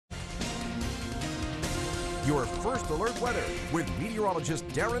Your first alert weather with meteorologist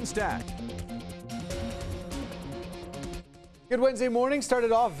Darren Stack. Good Wednesday morning.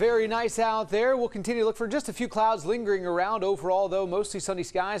 Started off very nice out there. We'll continue to look for just a few clouds lingering around. Overall, though, mostly sunny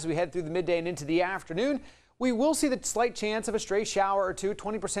skies as we head through the midday and into the afternoon. We will see the slight chance of a stray shower or two,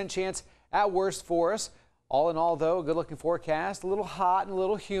 20% chance at worst for us. All in all, though, a good-looking forecast. A little hot and a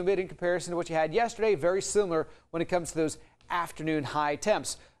little humid in comparison to what you had yesterday. Very similar when it comes to those afternoon high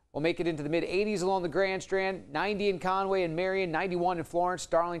temps. We'll make it into the mid-80s along the Grand Strand, 90 in Conway and Marion, 91 in Florence,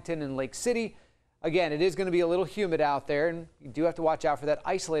 Darlington, and Lake City. Again, it is going to be a little humid out there, and you do have to watch out for that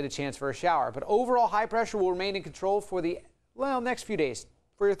isolated chance for a shower. But overall, high pressure will remain in control for the, next few days,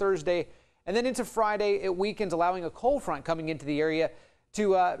 for your Thursday. And then into Friday, it weakens, allowing a cold front coming into the area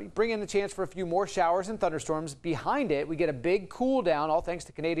to bring in the chance for a few more showers and thunderstorms. Behind it, we get a big cool down, all thanks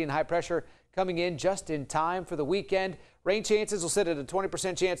to Canadian high pressure coming in just in time for the weekend. Rain chances will sit at a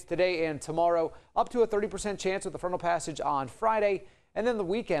 20% chance today and tomorrow, up to a 30% chance with the frontal passage on Friday. And then the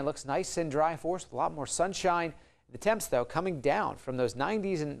weekend looks nice and dry for us with a lot more sunshine. The temps, though, coming down from those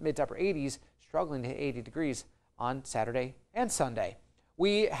 90s and mid to upper 80s, struggling to hit 80 degrees on Saturday and Sunday.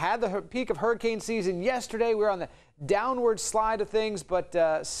 We had the peak of hurricane season yesterday. We were on the downward slide of things, but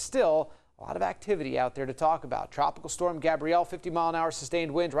still a lot of activity out there to talk about. Tropical storm Gabrielle, 50-mile-an-hour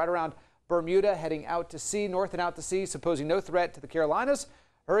sustained winds right around Bermuda, heading out to sea, north and out to sea, supposing no threat to the Carolinas.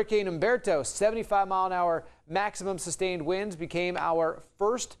 Hurricane Humberto, 75-mile-an-hour maximum sustained winds, became our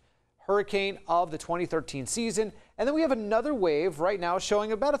first hurricane of the 2013 season. And then we have another wave right now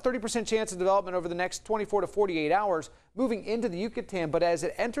showing about a 30% chance of development over the next 24 to 48 hours, moving into the Yucatan. But as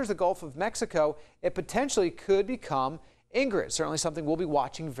it enters the Gulf of Mexico, it potentially could become Ingrid. Certainly something we'll be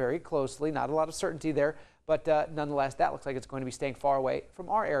watching very closely. Not a lot of certainty there, but nonetheless, that looks like it's going to be staying far away from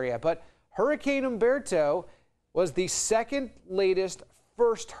our area. But Hurricane Humberto was the second latest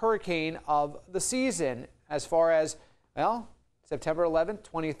first hurricane of the season as far as, well, September 11th,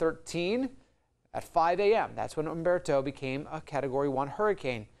 2013 at 5 a.m. That's when Humberto became a Category 1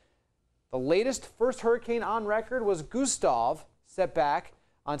 hurricane. The latest first hurricane on record was Gustav, set back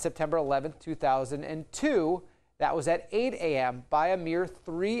on September 11th, 2002. That was at 8 a.m. By a mere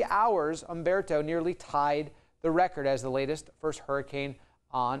 3 hours. Humberto nearly tied the record as the latest first hurricane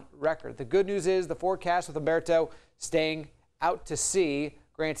on record. The good news is the forecast with Humberto staying out to sea.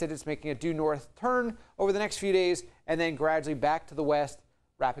 Granted, it's making a due north turn over the next few days and then gradually back to the west,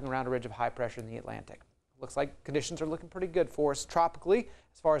 wrapping around a ridge of high pressure in the Atlantic. Looks like conditions are looking pretty good for us tropically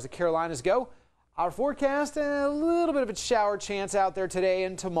as far as the Carolinas go. Our forecast, a little bit of a shower chance out there today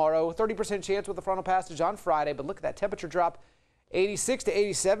and tomorrow. 30% chance with the frontal passage on Friday, but look at that temperature drop. 86 to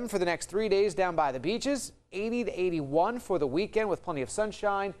 87 for the next 3 days down by the beaches. 80 to 81 for the weekend with plenty of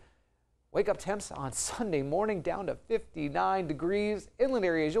sunshine. Wake up temps on Sunday morning down to 59 degrees. Inland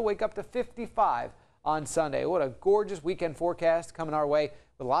areas, you'll wake up to 55 on Sunday. What a gorgeous weekend forecast coming our way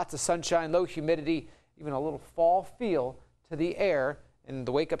with lots of sunshine, low humidity, even a little fall feel to the air. And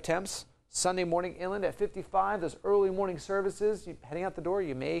the wake up temps Sunday morning inland at 55. Those early morning services, heading out the door,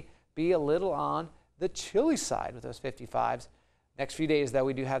 you may be a little on the chilly side with those 55s. Next few days, though,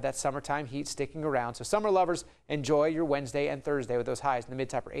 we do have that summertime heat sticking around. So summer lovers, enjoy your Wednesday and Thursday with those highs in the mid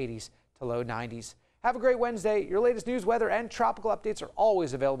to upper 80s to low 90s. Have a great Wednesday. Your latest news, weather, and tropical updates are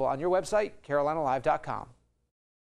always available on your website, carolinalive.com.